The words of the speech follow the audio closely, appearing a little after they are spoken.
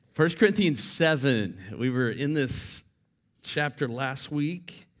1 Corinthians 7, we were in this chapter last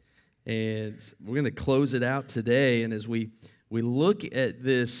week, and we're going to close it out today. And as we look at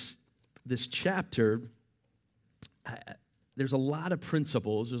this chapter, there's a lot of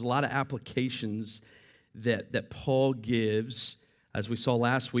principles, there's a lot of applications that Paul gives, as we saw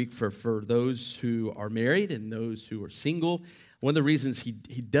last week, for those who are married and those who are single. One of the reasons he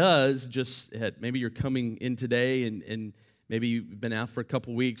does, maybe you're coming in today and maybe you've been out for a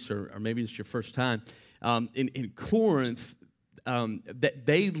couple weeks, or maybe it's your first time. In Corinth, that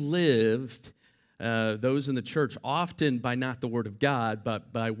they lived, those in the church, often by not the Word of God,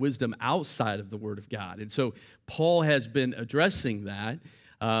 but by wisdom outside of the Word of God. And so Paul has been addressing that,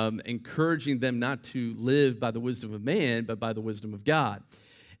 encouraging them not to live by the wisdom of man, but by the wisdom of God.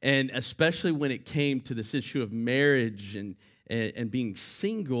 And especially when it came to this issue of marriage and being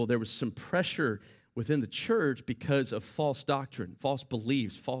single, there was some pressure within the church because of false doctrine, false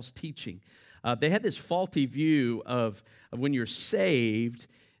beliefs, false teaching. They had this faulty view of when you're saved,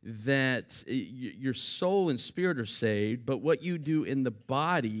 that your soul and spirit are saved, but what you do in the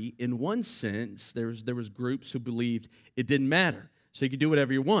body, in one sense, there was groups who believed it didn't matter, so you could do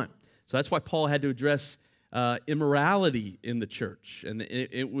whatever you want. So that's why Paul had to address immorality in the church, and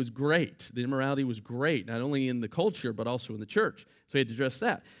it was great. The immorality was great, not only in the culture, but also in the church. So he had to address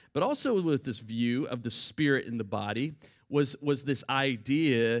that. But also with this view of the spirit in the body was this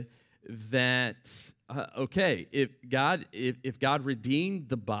idea that, if God redeemed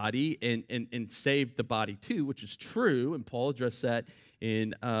the body and saved the body too, which is true, and Paul addressed that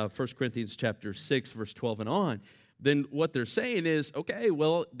in 1 Corinthians chapter 6, verse 12 and on, then what they're saying is,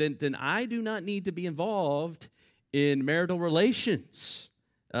 then I do not need to be involved in marital relations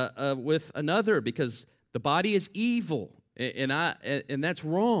with another, because the body is evil, and that's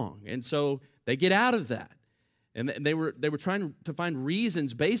wrong. And so they get out of that. And they were trying to find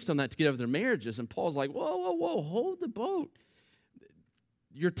reasons based on that to get out of their marriages. And Paul's like, whoa, hold the boat.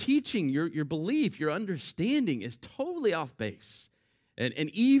 Your teaching, your belief, your understanding is totally off base and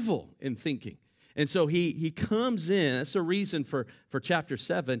evil in thinking. And so he comes in, that's a reason for chapter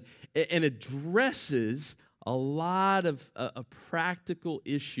 7, and addresses a lot of practical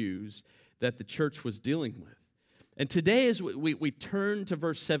issues that the church was dealing with. And today, as we turn to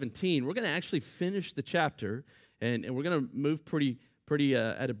verse 17, we're going to actually finish the chapter, and we're going to move pretty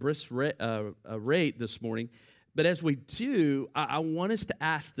at a brisk rate this morning. But as we do, I want us to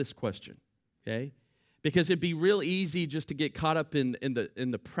ask this question, okay? Because it'd be real easy just to get caught up in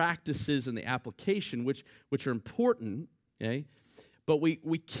the practices and the application, which are important, okay? But we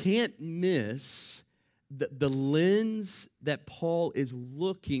can't miss the lens that Paul is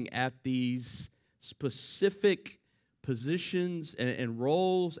looking at these specific positions and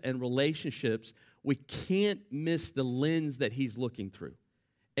roles and relationships. We can't miss the lens that he's looking through.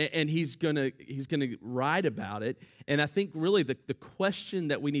 And he's gonna write about it. And I think really the question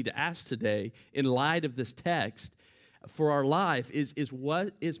that we need to ask today, in light of this text, for our life is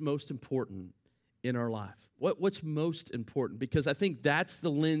what is most important in our life? What's most important? Because I think that's the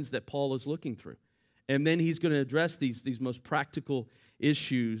lens that Paul is looking through. And then he's going to address these most practical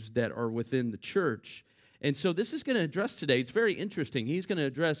issues that are within the church. And so this is going to address today, it's very interesting. He's going to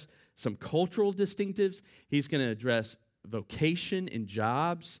address some cultural distinctives. He's going to address vocation in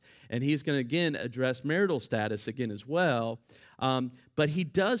jobs, and he's going to again address marital status again as well. But he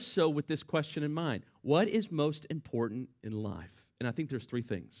does so with this question in mind: what is most important in life? And I think there's three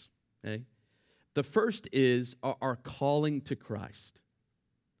things. Okay, the first is our calling to Christ.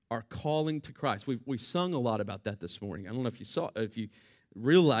 Our calling to Christ. We sung a lot about that this morning. I don't know if you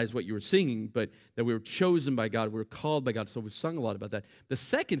realize what you were singing, but that we were chosen by God, we were called by God. So we sung a lot about that. The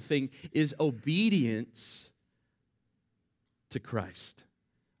second thing is obedience to Christ,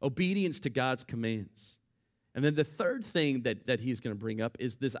 obedience to God's commands. And then the third thing that he's going to bring up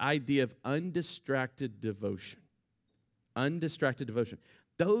is this idea of undistracted devotion. Undistracted devotion.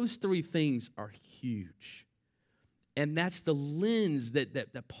 Those three things are huge. And that's the lens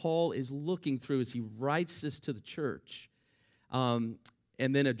that Paul is looking through as he writes this to the church,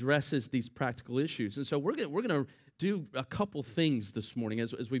 and then addresses these practical issues. And so we're going to do a couple things this morning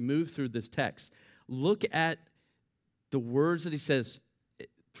as we move through this text. Look at the words that he says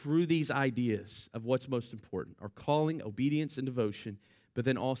through these ideas of what's most important: our calling, obedience, and devotion, but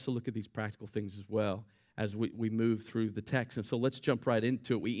then also look at these practical things as well as we move through the text. And so let's jump right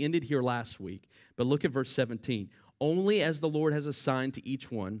into it. We ended here last week, but look at verse 17. Only as the Lord has assigned to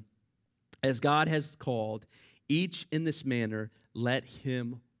each one, as God has called, each in this manner, let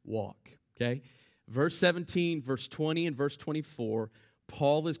him walk. Okay? Verse 17, verse 20, and verse 24,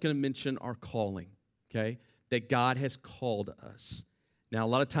 Paul is going to mention our calling, okay? That God has called us. Now, a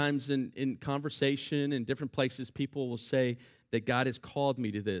lot of times in conversation in different places, people will say that God has called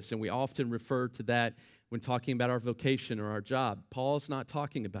me to this, and we often refer to that when talking about our vocation or our job. Paul's not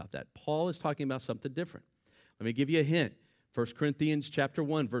talking about that. Paul is talking about something different. Let me give you a hint. 1 Corinthians chapter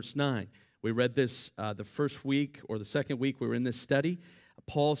 1, verse 9. We read this the first week or the second week we were in this study.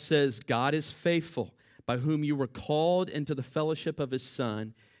 Paul says, God is faithful, by whom you were called into the fellowship of his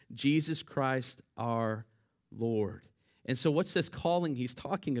Son, Jesus Christ our Lord. And so what's this calling he's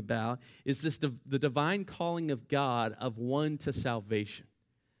talking about is the divine calling of God of one to salvation.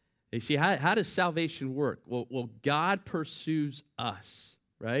 You see, how does salvation work? Well, God pursues us,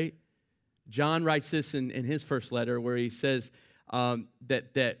 right? John writes this in his first letter where he says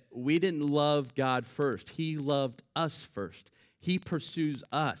that we didn't love God first. He loved us first. He pursues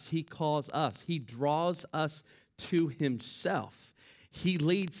us. He calls us. He draws us to himself. He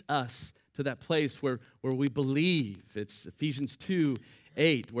leads us to that place where we believe. It's Ephesians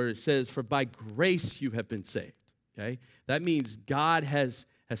 2:8, where it says, for by grace you have been saved. Okay? That means God has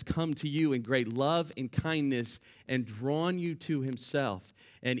come to you in great love and kindness and drawn you to himself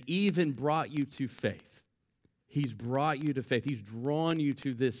and even brought you to faith. He's brought you to faith. He's drawn you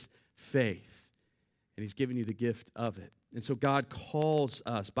to this faith, and he's given you the gift of it. And so God calls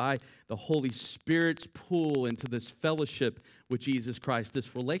us by the Holy Spirit's pull into this fellowship with Jesus Christ,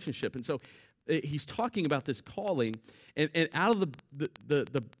 this relationship. And so he's talking about this calling. And out of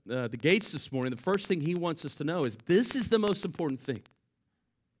the gates this morning, the first thing he wants us to know is this is the most important thing.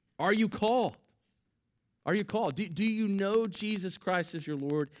 Are you called? Are you called? Do you know Jesus Christ as your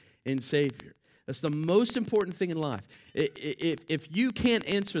Lord and Savior? That's the most important thing in life. If you can't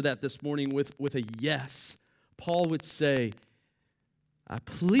answer that this morning with a yes, Paul would say, I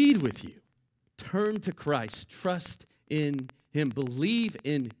plead with you, turn to Christ, trust in him, believe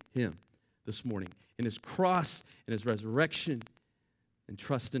in him this morning, in his cross, in his resurrection, and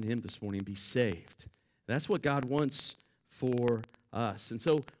trust in him this morning and be saved. That's what God wants for us. And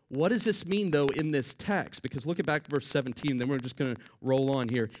so what does this mean, though, in this text? Because look at back to verse 17, then we're just going to roll on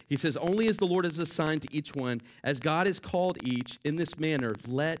here. He says, only as the Lord has assigned to each one, as God has called each, in this manner,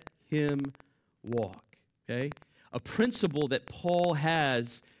 let him walk. Okay? A principle that Paul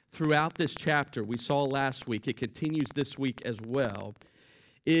has throughout this chapter, we saw last week, it continues this week as well,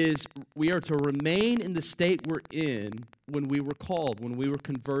 is we are to remain in the state we're in when we were called, when we were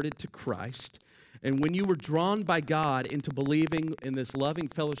converted to Christ. And when you were drawn by God into believing in this loving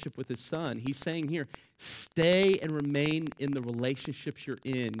fellowship with his Son, he's saying here, stay and remain in the relationships you're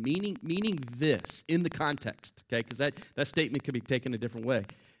in, meaning this, in the context, okay? Because that statement could be taken a different way.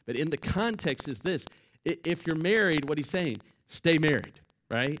 But in the context is this. If you're married, what he's saying, stay married,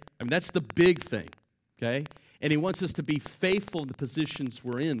 right? I mean, that's the big thing, okay? And he wants us to be faithful in the positions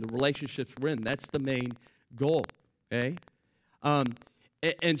we're in, the relationships we're in. That's the main goal, okay?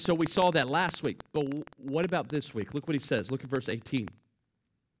 And so we saw that last week. But what about this week? Look what he says. Look at verse 18.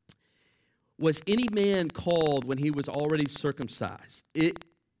 Was any man called when he was already circumcised?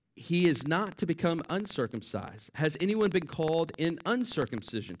 He is not to become uncircumcised. Has anyone been called in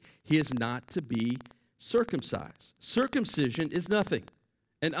uncircumcision? He is not to be circumcised. Circumcision is nothing,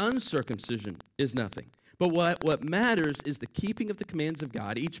 and uncircumcision is nothing. But what matters is the keeping of the commands of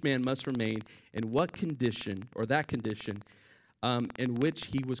God. Each man must remain in what condition, or that condition, in which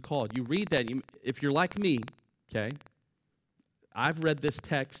he was called. You read that, if you're like me, okay, I've read this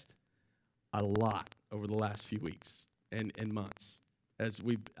text a lot over the last few weeks and months.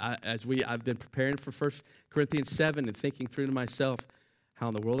 I've been preparing for 1 Corinthians 7 and thinking through to myself, how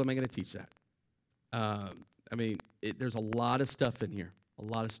in the world am I going to teach that? There's a lot of stuff in here, a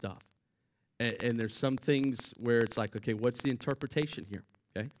lot of stuff. And there's some things where it's like, okay, what's the interpretation here,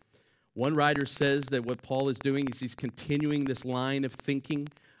 okay? One writer says that what Paul is doing is he's continuing this line of thinking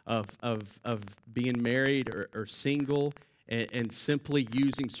of being married or single and simply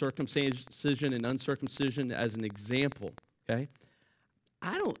using circumcision and uncircumcision as an example, okay?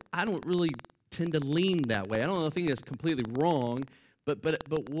 I don't really tend to lean that way. I don't think that's completely wrong,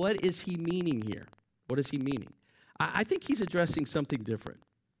 but what is he meaning here? What is he meaning? I think he's addressing something different.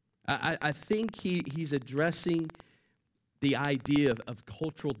 I think he's addressing the idea of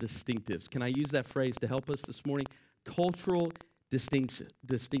cultural distinctives. Can I use that phrase to help us this morning? Cultural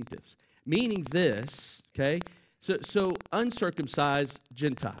distinctives. Meaning this, okay? So uncircumcised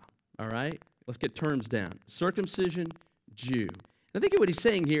Gentile, all right? Let's get terms down. Circumcision, Jew. I think what he's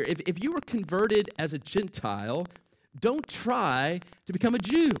saying here, if you were converted as a Gentile, don't try to become a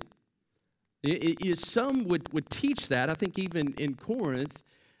Jew. Some would teach that, I think even in Corinth,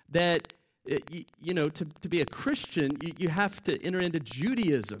 that to be a Christian, you have to enter into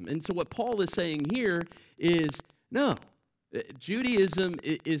Judaism. And so what Paul is saying here is, no, Judaism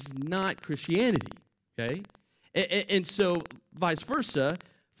is not Christianity, okay? And so vice versa,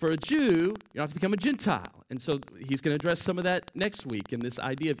 for a Jew, you have to become a Gentile. And so he's going to address some of that next week and this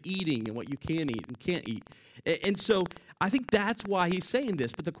idea of eating and what you can eat and can't eat. And so I think that's why he's saying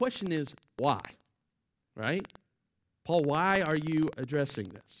this. But the question is, why? Right? Paul, why are you addressing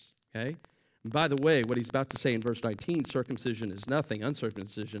this? Okay? And by the way, what he's about to say in verse 19, circumcision is nothing,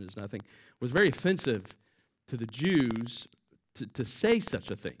 uncircumcision is nothing, was very offensive to the Jews to say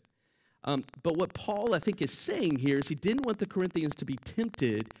such a thing. But what Paul, I think, is saying here is he didn't want the Corinthians to be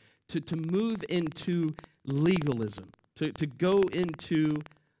tempted to move into legalism, to go into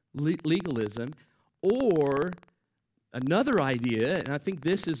legalism, or another idea, and I think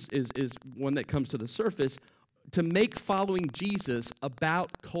this is one that comes to the surface, to make following Jesus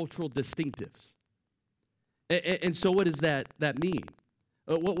about cultural distinctives. And so what does that mean?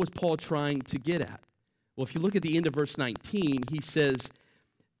 What was Paul trying to get at? Well, if you look at the end of verse 19, he says,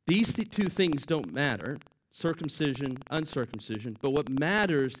 these two things don't matter, circumcision, uncircumcision, but what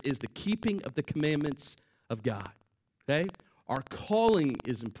matters is the keeping of the commandments of God, okay? Our calling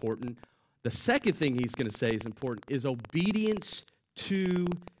is important. The second thing he's going to say is important is obedience to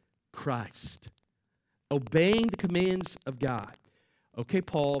Christ, obeying the commands of God. Okay,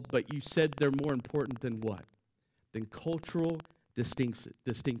 Paul, but you said they're more important than what? Than cultural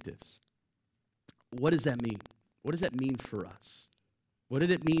distinctives. What does that mean? What does that mean for us? What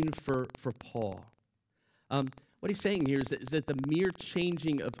did it mean for Paul? What he's saying here is that the mere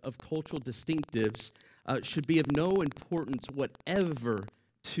changing of cultural distinctives should be of no importance whatever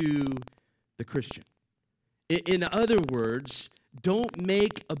to the Christian. In other words, don't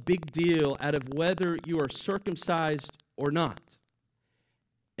make a big deal out of whether you are circumcised or not.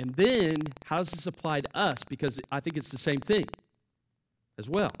 And then, how does this apply to us? Because I think it's the same thing as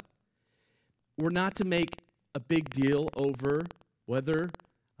well. We're not to make a big deal over whether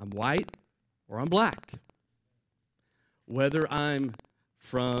I'm white or I'm black, whether I'm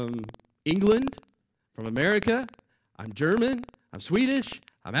from England, from America, I'm German, I'm Swedish,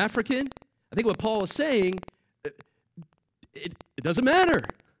 I'm African. I think what Paul is saying, it doesn't matter.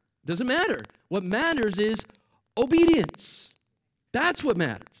 It doesn't matter. What matters is obedience. That's what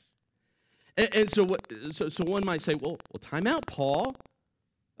matters. And so one might say, well, time out, Paul.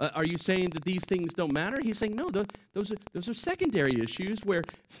 Are you saying that these things don't matter? He's saying, no, those are secondary issues where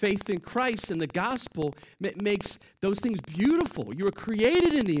faith in Christ and the gospel makes those things beautiful. You were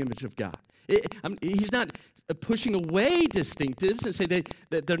created in the image of God. He's not pushing away distinctives and say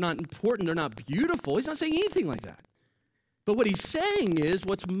that they're not important, they're not beautiful. He's not saying anything like that. But what he's saying is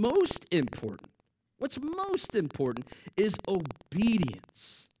what's most important is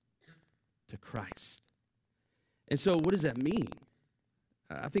obedience to Christ. And so what does that mean?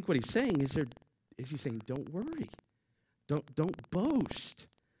 I think what he's saying is he's saying, don't worry. Don't boast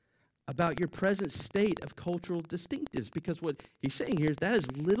about your present state of cultural distinctives, because what he's saying here is that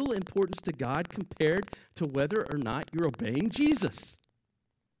has little importance to God compared to whether or not you're obeying Jesus.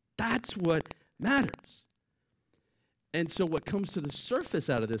 That's what matters. And so what comes to the surface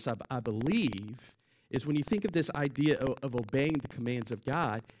out of this, I believe, is when you think of this idea of obeying the commands of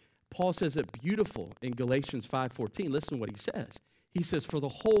God, Paul says it beautiful in Galatians 5:14. Listen to what he says. He says, for the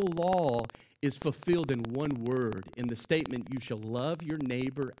whole law is fulfilled in one word, in the statement, you shall love your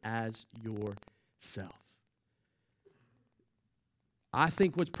neighbor as yourself. I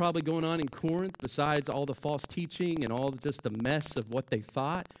think what's probably going on in Corinth, besides all the false teaching and all just the mess of what they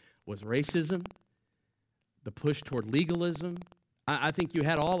thought, was racism, the push toward legalism. I think you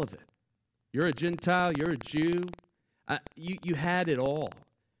had all of it. You're a Gentile, you're a Jew. You had it all.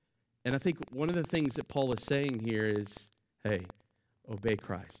 And I think one of the things that Paul is saying here is, hey, obey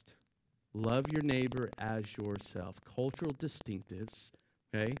Christ. Love your neighbor as yourself. Cultural distinctives,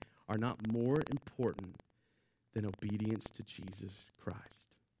 okay, are not more important than obedience to Jesus Christ.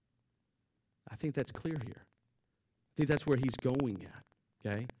 I think that's clear here. I think that's where he's going at,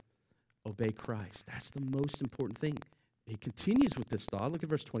 okay? Obey Christ. That's the most important thing. He continues with this thought. Look at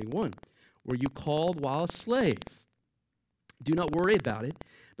verse 21. Were you called while a slave? Do not worry about it,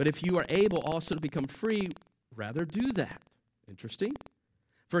 but if you are able also to become free, rather do that. Interesting.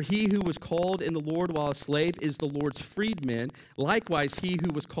 For he who was called in the Lord while a slave is the Lord's freedman. Likewise, he who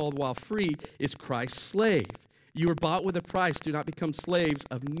was called while free is Christ's slave. You were bought with a price. Do not become slaves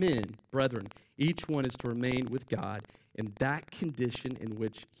of men, brethren. Each one is to remain with God in that condition in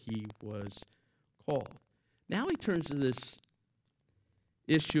which he was called. Now he turns to this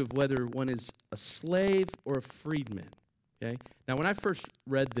issue of whether one is a slave or a freedman. Okay? Now, when I first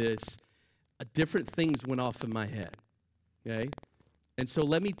read this, different things went off in my head. Okay? And so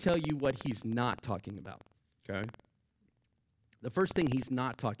let me tell you what he's not talking about. Okay? The first thing he's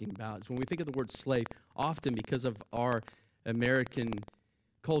not talking about is when we think of the word slave, often because of our American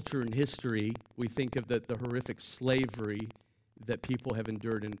culture and history, we think of the horrific slavery that people have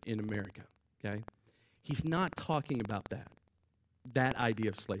endured in America, okay? He's not talking about that idea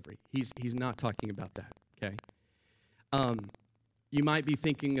of slavery. He's not talking about that, okay? You might be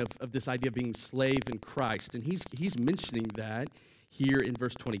thinking of this idea of being slave in Christ, and he's mentioning that here in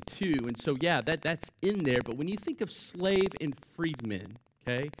verse 22. And so, yeah, that's in there. But when you think of slave and freedmen,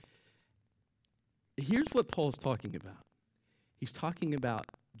 okay, here's what Paul's talking about. He's talking about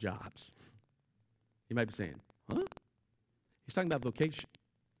jobs. You might be saying, huh? He's talking about vocation.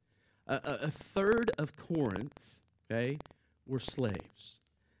 A third of Corinth, okay, were slaves.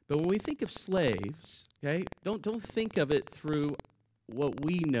 But when we think of slaves, okay, don't think of it through what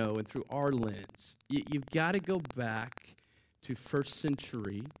we know and through our lens. You've got to go back to first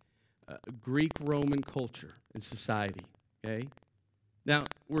century Greek-Roman culture and society, okay? Now,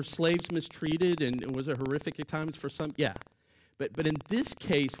 were slaves mistreated and was it horrific at times for some? Yeah. But in this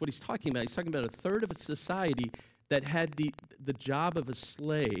case, what he's talking about a third of a society that had the job of a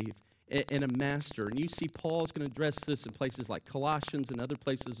slave and a master. And you see Paul's going to address this in places like Colossians and other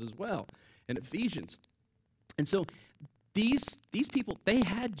places as well, and Ephesians. And so these people, they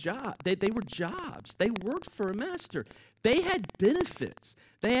had jobs. They were jobs. They worked for a master. They had benefits.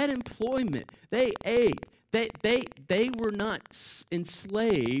 They had employment. They ate. They were not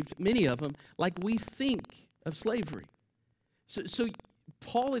enslaved, many of them, like we think of slavery. So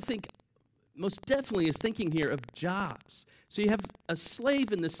Paul, I think, most definitely is thinking here of jobs. So you have a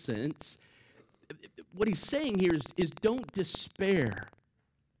slave in this sense. What he's saying here is don't despair.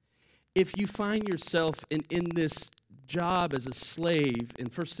 If you find yourself in this job as a slave in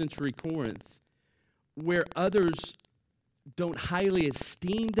first century Corinth, where others don't highly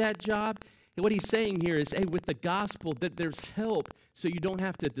esteem that job, what he's saying here is, hey, with the gospel, that there's help, so you don't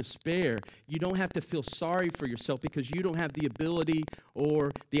have to despair. You don't have to feel sorry for yourself because you don't have the ability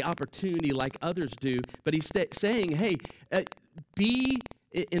or the opportunity like others do. But he's saying, hey, be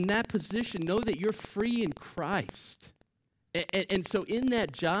in that position. Know that you're free in Christ. And so in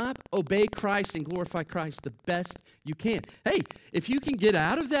that job, obey Christ and glorify Christ the best you can. Hey, if you can get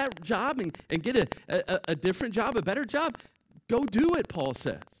out of that job and get a different job, a better job, go do it, Paul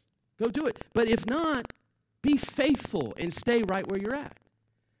says. Go do it. But if not, be faithful and stay right where you're at.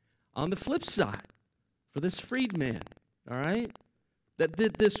 On the flip side, for this freedman, all right, that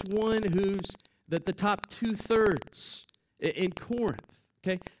this one who's the top 2/3 in Corinth,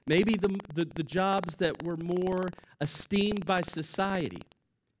 okay, maybe the jobs that were more esteemed by society,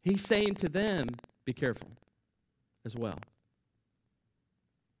 he's saying to them, be careful as well.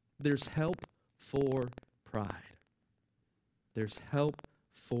 There's help for pride. There's help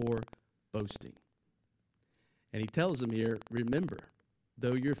for boasting. And he tells them here, remember,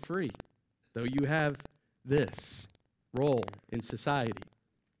 though you're free, though you have this role in society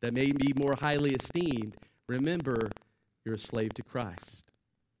that may be more highly esteemed, remember you're a slave to Christ.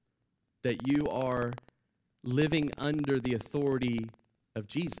 That you are living under the authority of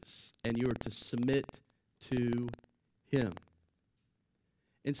Jesus, and you are to submit to him.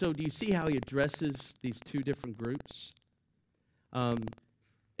 And so do you see how he addresses these two different groups?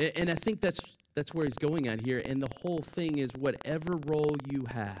 And I think that's where he's going at here. And the whole thing is whatever role you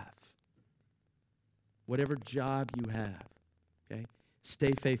have, whatever job you have, okay,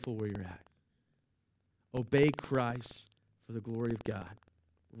 stay faithful where you're at. Obey Christ for the glory of God,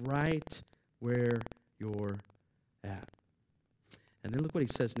 right where you're at. And then look what he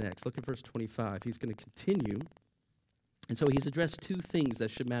says next. Look at verse 25. He's going to continue. And so he's addressed two things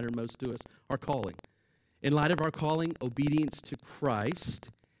that should matter most to us. Our calling. In light of our calling, obedience to Christ,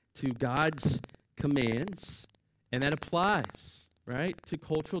 to God's commands, and that applies, right, to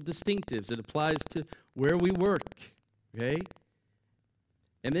cultural distinctives. It applies to where we work, okay?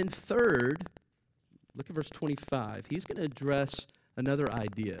 And then third, look at verse 25. He's going to address another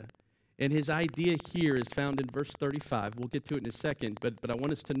idea. And his idea here is found in verse 35. We'll get to it in a second, but I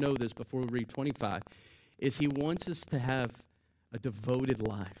want us to know this before we read 25, is he wants us to have a devoted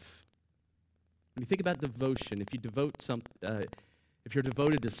life. When you think about devotion, if you're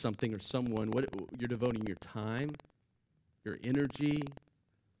devoted to something or someone, what you're devoting your time, your energy,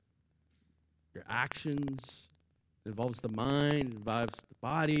 your actions. It involves the mind, it involves the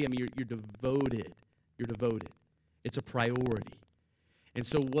body. I mean, you're devoted. You're devoted. It's a priority. And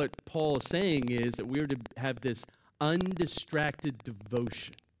so what Paul is saying is that we're to have this undistracted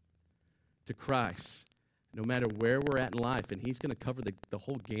devotion to Christ, no matter where we're at in life. And he's going to cover the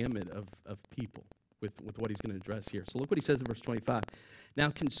whole gamut of people, with what he's going to address here. So look what he says in verse 25. Now,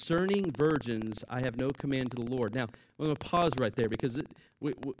 concerning virgins, I have no command to the Lord. Now, I'm going to pause right there because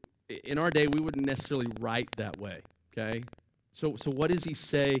in our day, we wouldn't necessarily write that way, okay? So what does he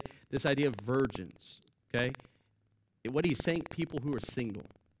say, this idea of virgins, okay? What he's saying, people who are single.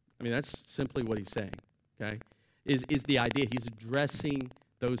 I mean, that's simply what he's saying, okay? Is the idea. He's addressing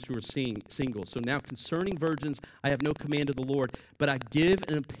those who are single. So now, concerning virgins, I have no command of the Lord, but I give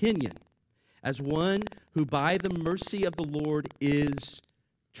an opinion as one who by the mercy of the Lord is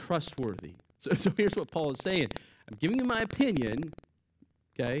trustworthy. So here's what Paul is saying. I'm giving you my opinion,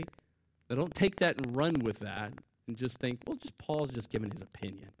 okay? Now don't take that and run with that and just think, well, Paul's just giving his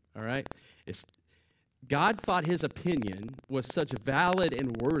opinion, all right? God thought his opinion was such valid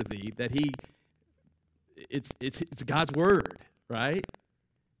and worthy that it's God's word, right?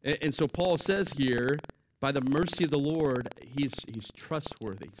 And so Paul says here, by the mercy of the Lord, he's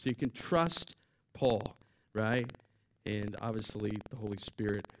trustworthy. So you can trust Paul, right? And obviously the Holy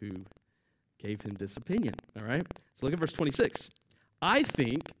Spirit who gave him this opinion, all right? So look at verse 26. I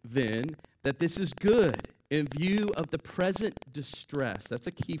think, then, that this is good in view of the present distress. That's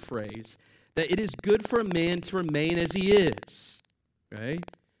a key phrase. That it is good for a man to remain as he is, right?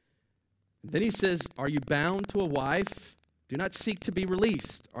 And then he says, are you bound to a wife? Do not seek to be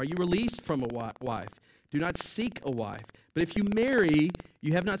released. Are you released from a wife? Do not seek a wife. But if you marry,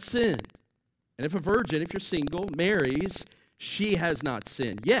 you have not sinned. And if a virgin, if you're single, marries, she has not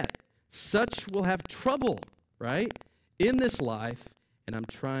sinned. Yet, such will have trouble, right, in this life, and I'm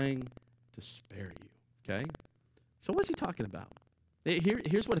trying to spare you, okay? So what's he talking about?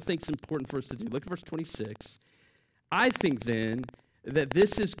 Here's what I think is important for us to do. Look at verse 26. I think, then, that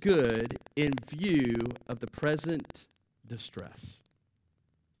this is good in view of the present distress.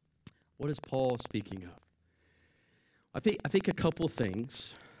 What is Paul speaking of? I think a couple of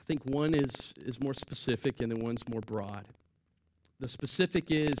things. I think one is more specific and then one's more broad. The specific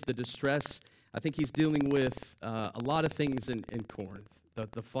is the distress. I think he's dealing with a lot of things in Corinth.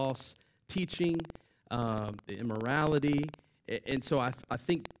 The false teaching, the immorality. And so I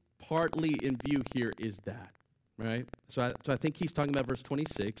think partly in view here is that, right? So I think he's talking about verse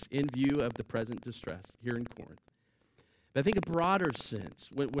 26, in view of the present distress here in Corinth. But I think a broader sense,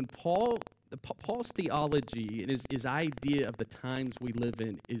 when Paul's theology and his idea of the times we live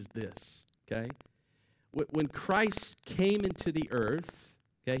in is this, okay? When Christ came into the earth,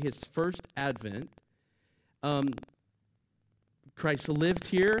 okay, his first advent, Christ lived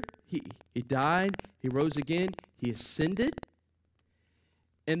here, he died, he rose again, he ascended.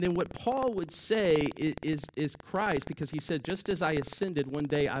 And then what Paul would say is Christ, because he said, just as I ascended, one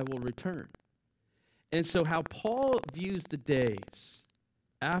day I will return. And so how Paul views the days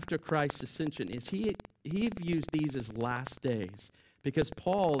after Christ's ascension is he views these as last days. Because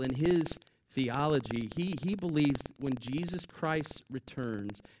Paul, in his theology, he believes when Jesus Christ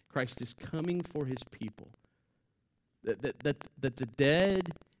returns, Christ is coming for his people. That the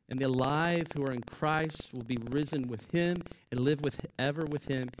dead and the alive who are in Christ will be risen with him and live ever with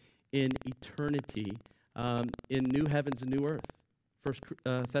him in eternity, in new heavens and new earth.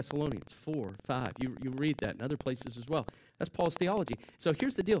 1 Thessalonians 4, 5. You read that in other places as well. That's Paul's theology. So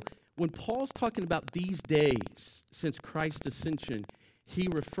here's the deal. When Paul's talking about these days since Christ's ascension, he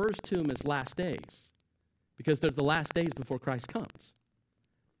refers to them as last days because they're the last days before Christ comes.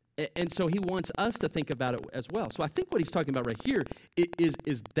 And so he wants us to think about it as well. So I think what he's talking about right here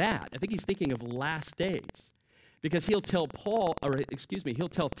is that. I think he's thinking of last days. Because he'll tell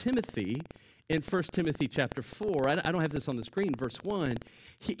Timothy in 1 Timothy chapter 4, I don't have this on the screen, verse 1,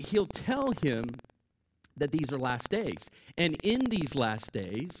 he'll tell him that these are last days. And in these last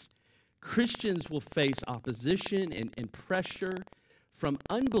days, Christians will face opposition and pressure from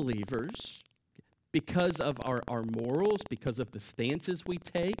unbelievers because of our morals, because of the stances we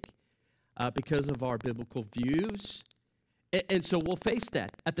take, because of our biblical views. And so we'll face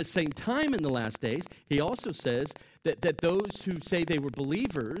that. At the same time in the last days, he also says that those who say they were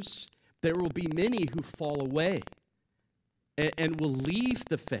believers, there will be many who fall away and will leave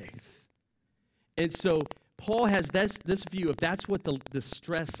the faith. And so Paul has this view of that's what the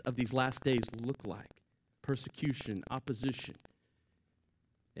stress of these last days look like. Persecution, opposition,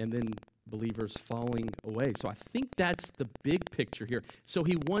 and then believers falling away. So I think that's the big picture here. So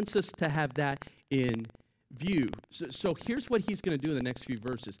he wants us to have that in view. So here's what he's going to do in the next few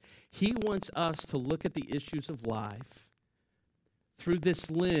verses. He wants us to look at the issues of life through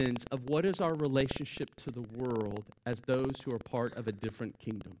this lens of what is our relationship to the world as those who are part of a different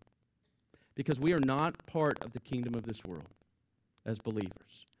kingdom. Because we are not part of the kingdom of this world as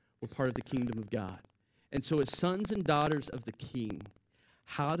believers. We're part of the kingdom of God. And so as sons and daughters of the King,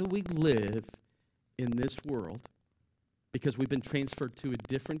 how do we live in this world, because we've been transferred to a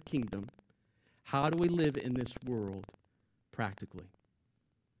different kingdom, how do we live in this world practically?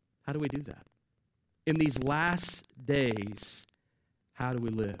 How do we do that? In these last days, how do we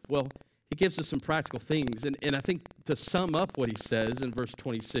live? Well, he gives us some practical things, and I think to sum up what he says in verse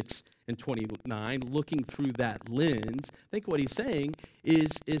 26 and 29, looking through that lens, I think what he's saying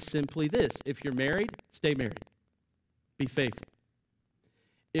is simply this. If you're married, stay married. Be faithful.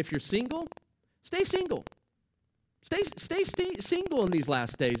 If you're single, stay single. Stay single in these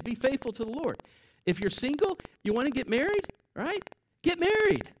last days. Be faithful to the Lord. If you're single, you want to get married, right? Get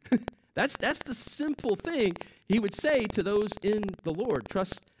married. That's the simple thing he would say to those in the Lord.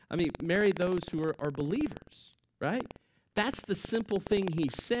 Marry those who are believers, right? That's the simple thing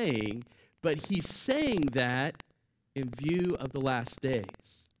he's saying, but he's saying that in view of the last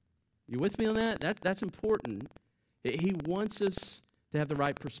days. You with me on that? That's important. He wants us to have the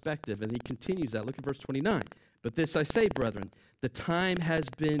right perspective, and he continues that. Look at verse 29. But this I say, brethren, the time has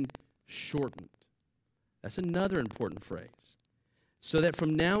been shortened. That's another important phrase. So that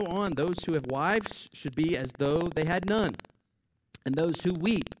from now on, those who have wives should be as though they had none, and those who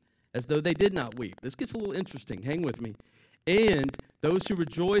weep as though they did not weep. This gets a little interesting. Hang with me. And those who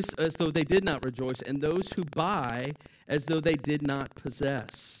rejoice as though they did not rejoice, and those who buy as though they did not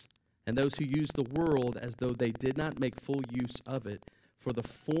possess, and those who use the world as though they did not make full use of it. For the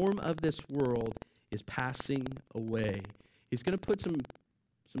form of this world is passing away. He's going to put some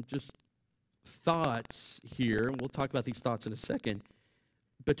just thoughts here, and we'll talk about these thoughts in a second,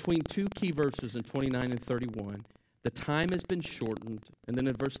 between two key verses in 29 and 31. The time has been shortened, and then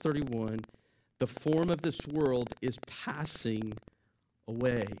in verse 31, the form of this world is passing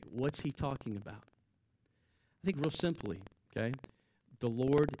away. What's he talking about? I think real simply, okay, the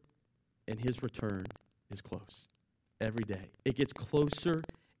Lord and his return is close every day. It gets closer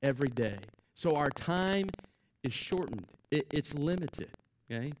every day. So our time is shortened. It's limited,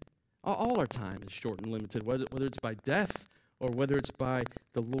 okay? All our time is short and limited, whether it's by death or whether it's by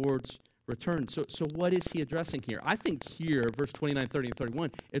the Lord's return. So what is he addressing here? I think here, verse 29, 30, and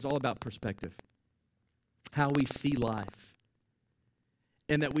 31, it's all about perspective, how we see life,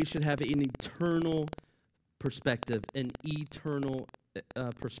 and that we should have an eternal perspective,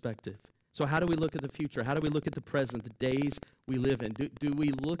 perspective. So how do we look at the future? How do we look at the present, the days we live in? Do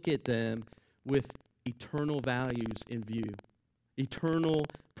we look at them with eternal values in view, eternal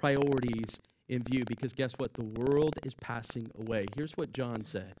priorities in view? Because guess what? The world is passing away. Here's what John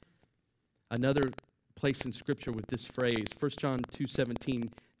said. Another place in Scripture with this phrase, 1 John 2:17,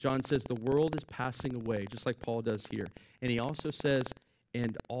 John says, the world is passing away, just like Paul does here. And he also says,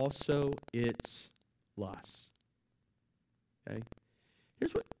 and also its lusts. Okay?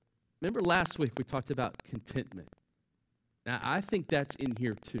 Remember last week we talked about contentment. Now, I think that's in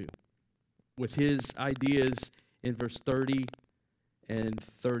here too, with his ideas in verse 30 and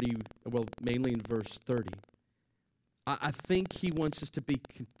 30, well, mainly in verse 30. I think he wants us to be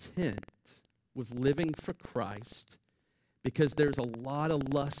content with living for Christ, because there's a lot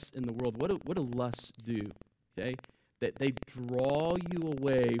of lusts in the world. What do lusts do? Okay? That they draw you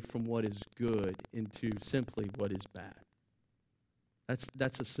away from what is good into simply what is bad.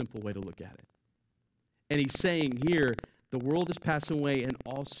 That's a simple way to look at it. And he's saying here, the world is passing away and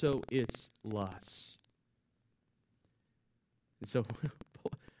also its lusts. And so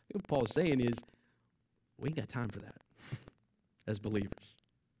what Paul's saying is, we ain't got time for that as believers.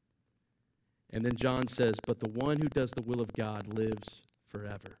 And then John says, but the one who does the will of God lives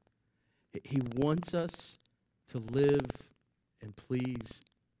forever. He wants us to live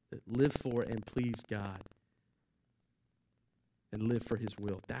for and please God, and live for his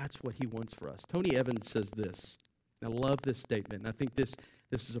will. That's what he wants for us. Tony Evans says this. I love this statement, and I think this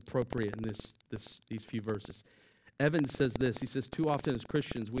is appropriate in these few verses. Evans says this. He says, too often as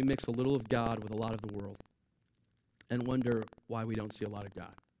Christians, we mix a little of God with a lot of the world and wonder why we don't see a lot of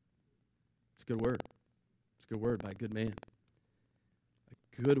God. It's a good word. It's a good word by a good man.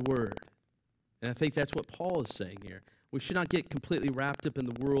 A good word. And I think that's what Paul is saying here. We should not get completely wrapped up in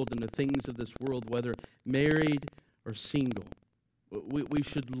the world and the things of this world, whether married or single. We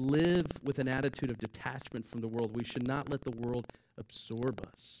should live with an attitude of detachment from the world. We should not let the world absorb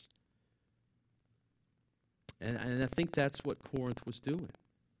us. And I think that's what Corinth was doing.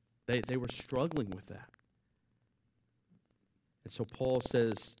 They were struggling with that. And so Paul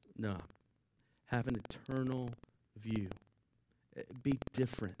says, no, have an eternal view. Be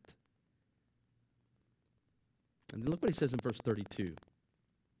different. And then look what he says in verse 32.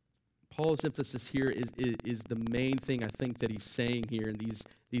 Paul's emphasis here is the main thing I think that he's saying here in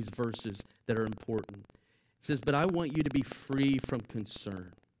these verses that are important. He says, but I want you to be free from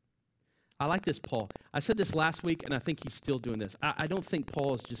concern. I like this, Paul. I said this last week, and I think he's still doing this. I don't think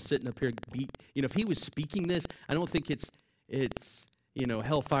Paul is just sitting up here, if he was speaking this, I don't think it's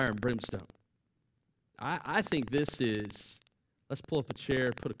hellfire and brimstone. I think this is, let's pull up a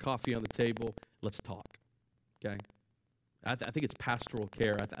chair, put a coffee on the table, let's talk, okay? I think it's pastoral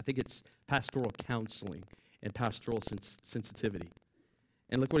care. I think it's pastoral counseling and pastoral sensitivity.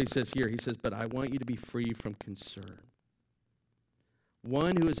 And look what he says here. He says, but I want you to be free from concern.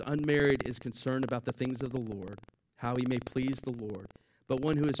 One who is unmarried is concerned about the things of the Lord, how he may please the Lord. But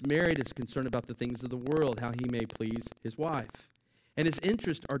one who is married is concerned about the things of the world, how he may please his wife. And his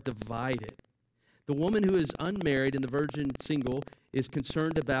interests are divided. The woman who is unmarried and the virgin single is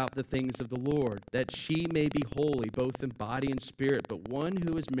concerned about the things of the Lord, that she may be holy, both in body and spirit. But one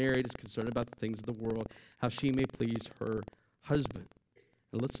who is married is concerned about the things of the world, how she may please her husband.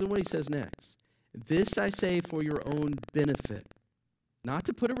 And listen to what he says next. This I say for your own benefit, not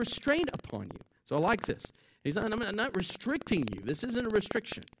to put a restraint upon you. So I like this. I'm not restricting you. This isn't a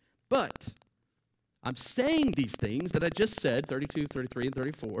restriction. But I'm saying these things that I just said, 32, 33, and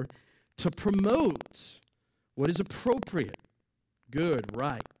 34, to promote what is appropriate, good,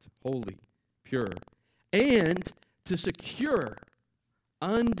 right, holy, pure, and to secure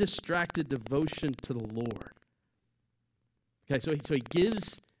undistracted devotion to the Lord. Okay, so he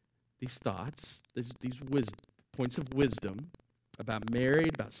gives these thoughts, these points of wisdom about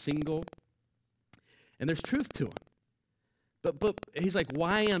married, about single, and there's truth to them. But he's like,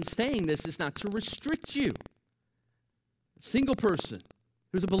 why I'm saying this is not to restrict you. Single person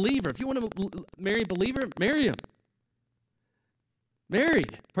who's a believer, if you want to marry a believer, marry him.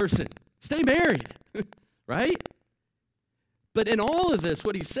 Married person, stay married, right? But in all of this,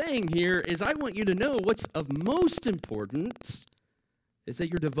 what he's saying here is I want you to know what's of most important is that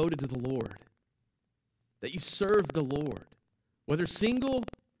you're devoted to the Lord, that you serve the Lord, whether single,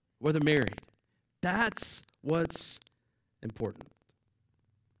 whether married. That's what's important.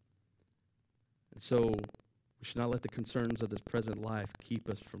 And so we should not let the concerns of this present life keep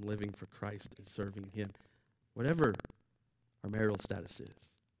us from living for Christ and serving him, whatever our marital status is.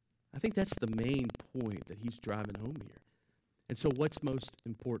 I think that's the main point that he's driving home here. And so what's most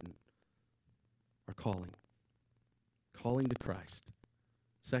important? Our calling. Calling to Christ.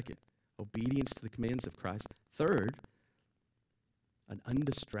 Second, obedience to the commands of Christ. Third, an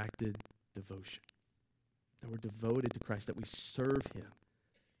undistracted devotion. That we're devoted to Christ, that we serve him.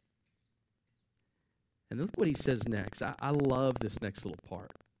 And look what he says next. I love this next little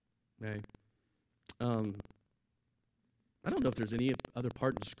part. Okay? I don't know if there's any other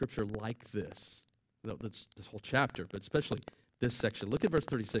part in Scripture like this. No, that's this whole chapter, but especially this section. Look at verse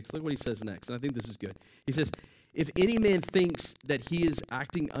 36. Look what he says next, and I think this is good. He says, if any man thinks that he is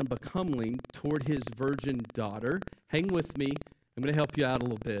acting unbecomingly toward his virgin daughter, hang with me. I'm going to help you out a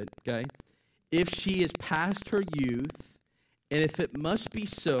little bit, okay? If she is past her youth, and if it must be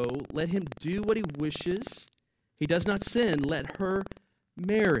so, let him do what he wishes. He does not sin, let her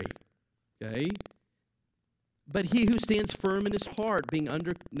marry, okay? But he who stands firm in his heart, being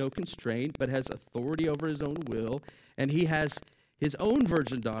under no constraint, but has authority over his own will, and he has his own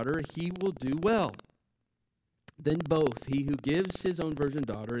virgin daughter, he will do well. Then both, he who gives his own virgin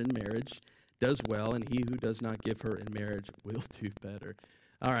daughter in marriage does well, and he who does not give her in marriage will do better.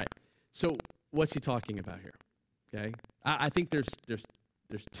 All right, so what's he talking about here? Okay, I think there's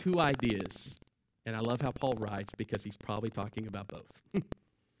two ideas, and I love how Paul writes because he's probably talking about both.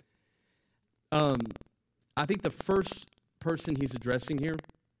 I think the first person he's addressing here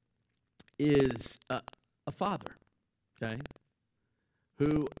is a father, okay,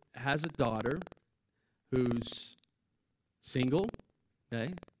 who has a daughter who's single,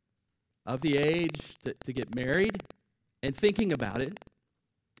 okay, of the age to get married and thinking about it,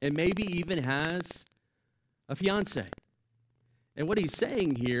 and maybe even has a fiance. And what he's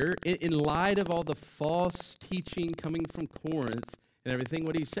saying here, in light of all the false teaching coming from Corinth and everything,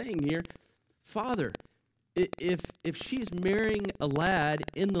 what he's saying here, Father, if she's marrying a lad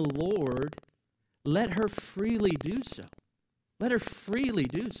in the Lord, let her freely do so. Let her freely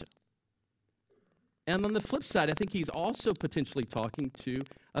do so. And on the flip side, I think he's also potentially talking to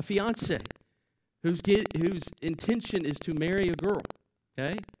a fiance whose intention is to marry a girl,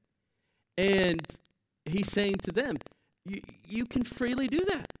 okay? And he's saying to them, you can freely do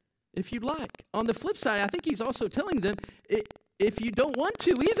that if you'd like. On the flip side, I think he's also telling them, if you don't want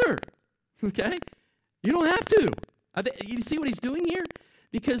to either, okay? You don't have to. You see what he's doing here?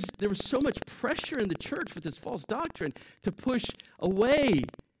 Because there was so much pressure in the church with this false doctrine to push away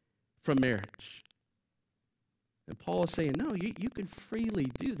from marriage. And Paul is saying, no, you can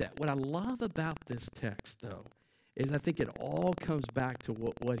freely do that. What I love about this text, though, is I think it all comes back to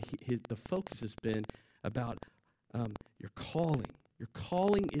what the focus has been about your calling. Your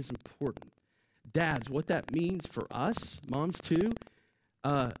calling is important. Dads, what that means for us, moms too,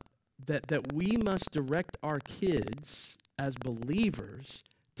 that we must direct our kids as believers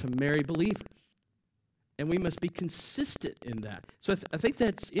to marry believers. And we must be consistent in that. So I think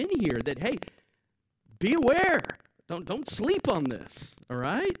that's in here that, hey, be aware. Don't sleep on this, all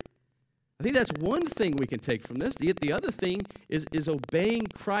right? I think that's one thing we can take from this. The other thing is obeying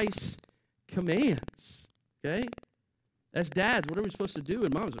Christ's commands, okay? As dads, what are we supposed to do?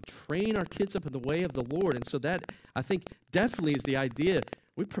 And moms, train our kids up in the way of the Lord. And so that, I think, definitely is the idea.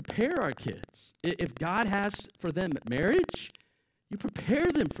 We prepare our kids. If God has for them marriage, you prepare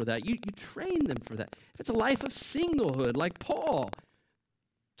them for that. You train them for that. If it's a life of singlehood, like Paul,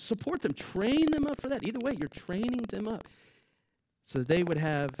 support them. Train them up for that. Either way, you're training them up so that they would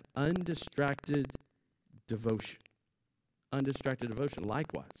have undistracted devotion. Undistracted devotion,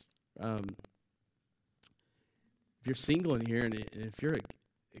 likewise. If you're single in here, and if you're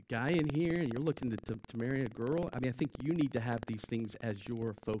a guy in here and you're looking to marry a girl, I think you need to have these things as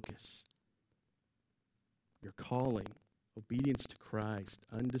your focus. Your calling, obedience to Christ,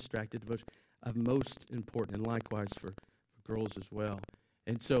 undistracted devotion, of most important, and likewise for girls as well.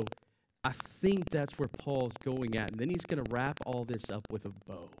 And so I think that's where Paul's going at. And then he's going to wrap all this up with a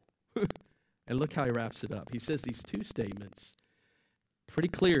bow. And look how he wraps it up. He says these two statements, pretty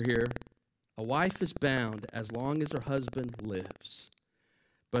clear here. A wife is bound as long as her husband lives.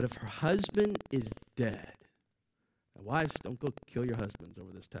 But if her husband is dead, now wives, don't go kill your husbands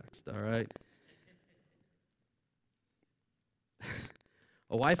over this text, all right?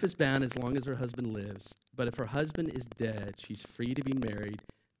 A wife is bound as long as her husband lives, but if her husband is dead, she's free to be married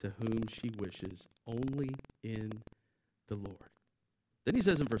to whom she wishes, only in the Lord. Then he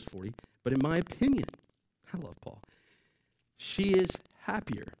says in verse 40, but in my opinion, I love Paul, she is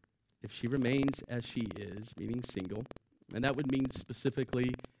happier if she remains as she is, meaning single, and that would mean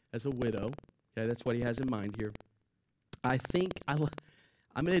specifically as a widow. Okay, that's what he has in mind here. I think I'm going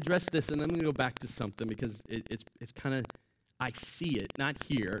to address this, and I'm going to go back to something because it's kind of, I see it, not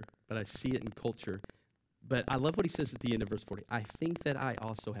here, but I see it in culture. But I love what he says at the end of verse 40. I think that I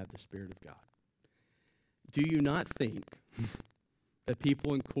also have the Spirit of God. Do you not think that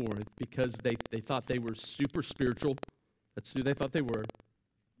people in Corinth, because they thought they were super spiritual, that's who they thought they were,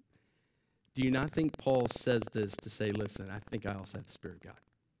 do you not think Paul says this to say, listen, I think I also have the Spirit of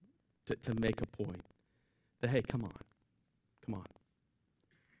God, to make a point that, hey, come on.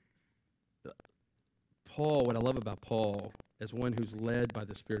 Paul, what I love about Paul as one who's led by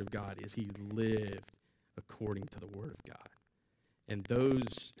the Spirit of God is he lived according to the Word of God. And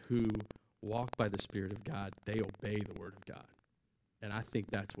those who walk by the Spirit of God, they obey the Word of God. And I think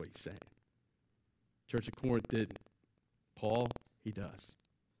that's what he's saying. Church of Corinth didn't. Paul, he does.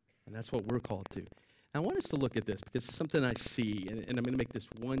 And that's what we're called to. I want us to look at this because it's something I see, and I'm going to make this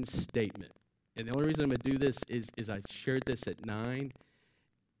one statement. And the only reason I'm going to do this is I shared this at 9,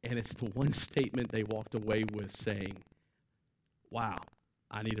 and it's the one statement they walked away with saying, wow,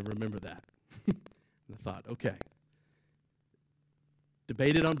 I need to remember that. And I thought, okay.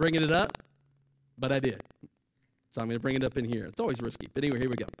 Debated on bringing it up, but I did. So I'm going to bring it up in here. It's always risky. But anyway, here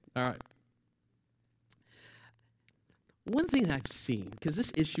we go. All right. One thing I've seen, because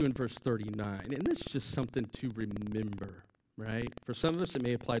this issue in verse 39, and this is just something to remember, right? For some of us, it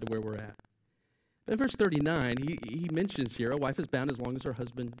may apply to where we're at. But in verse 39, he mentions here, a wife is bound as long as her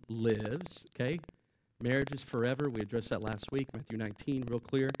husband lives, okay? Marriage is forever. We addressed that last week, Matthew 19, real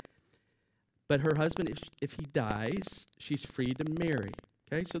clear. But her husband, if he dies, she's free to marry,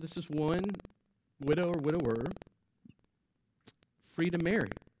 okay? So this is one widow or widower free to marry.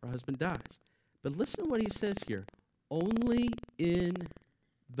 Her husband dies. But listen to what he says here. Only in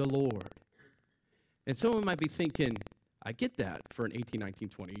the Lord. And someone might be thinking, I get that for an 18, 19,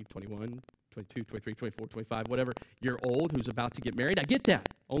 20, 21, 22, 23, 24, 25, whatever year old who's about to get married. I get that.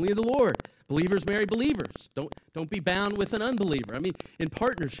 Only in the Lord. Believers marry believers. Don't be bound with an unbeliever. I mean, in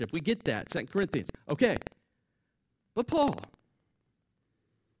partnership, we get that. 2 Corinthians. Okay. But Paul,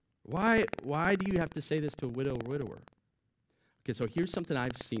 why do you have to say this to a widow or widower? Okay, so here's something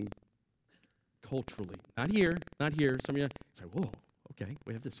I've seen culturally. Not here. Some of you say, whoa, okay,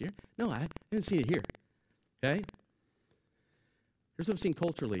 we have this here? No, I haven't seen it here. Okay? Here's what I've seen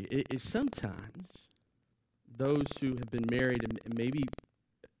culturally. Is sometimes those who have been married and maybe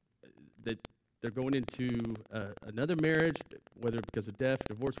that they're going into another marriage, whether because of death,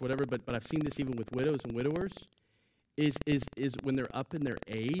 divorce, whatever, but I've seen this even with widows and widowers, is when they're up in their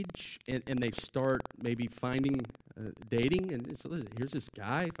age and they start maybe finding dating, and so here's this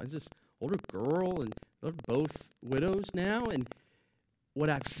guy, finds this older girl, and they're both widows now. And what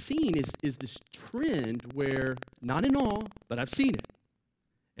I've seen is this trend where, not in all, but I've seen it.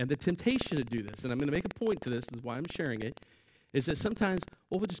 And the temptation to do this, and I'm going to make a point to this is why I'm sharing it, is that sometimes,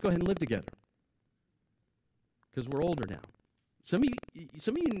 well, we'll just go ahead and live together because we're older now. Some of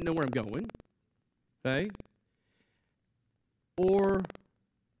you know where I'm going, okay? Or,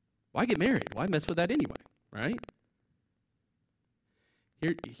 why get married? Why mess with that anyway, right?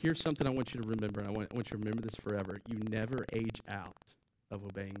 Here's something I want you to remember, and I want you to remember this forever. You never age out of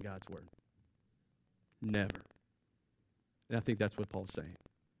obeying God's word. Never. And I think that's what Paul's saying.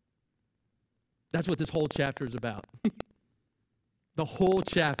 That's what this whole chapter is about. The whole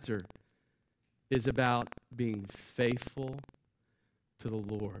chapter is about being faithful to the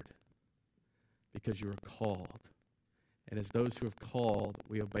Lord because you are called. And as those who have called,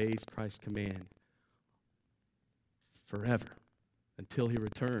 we obey Christ's command forever until he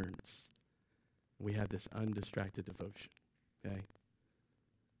returns. We have this undistracted devotion, okay?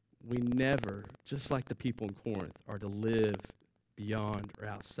 We never, just like the people in Corinth, are to live beyond or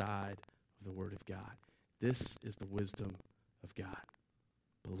outside of the Word of God. This is the wisdom of God.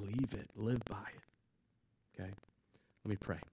 Believe it. Live by it. Okay? Let me pray.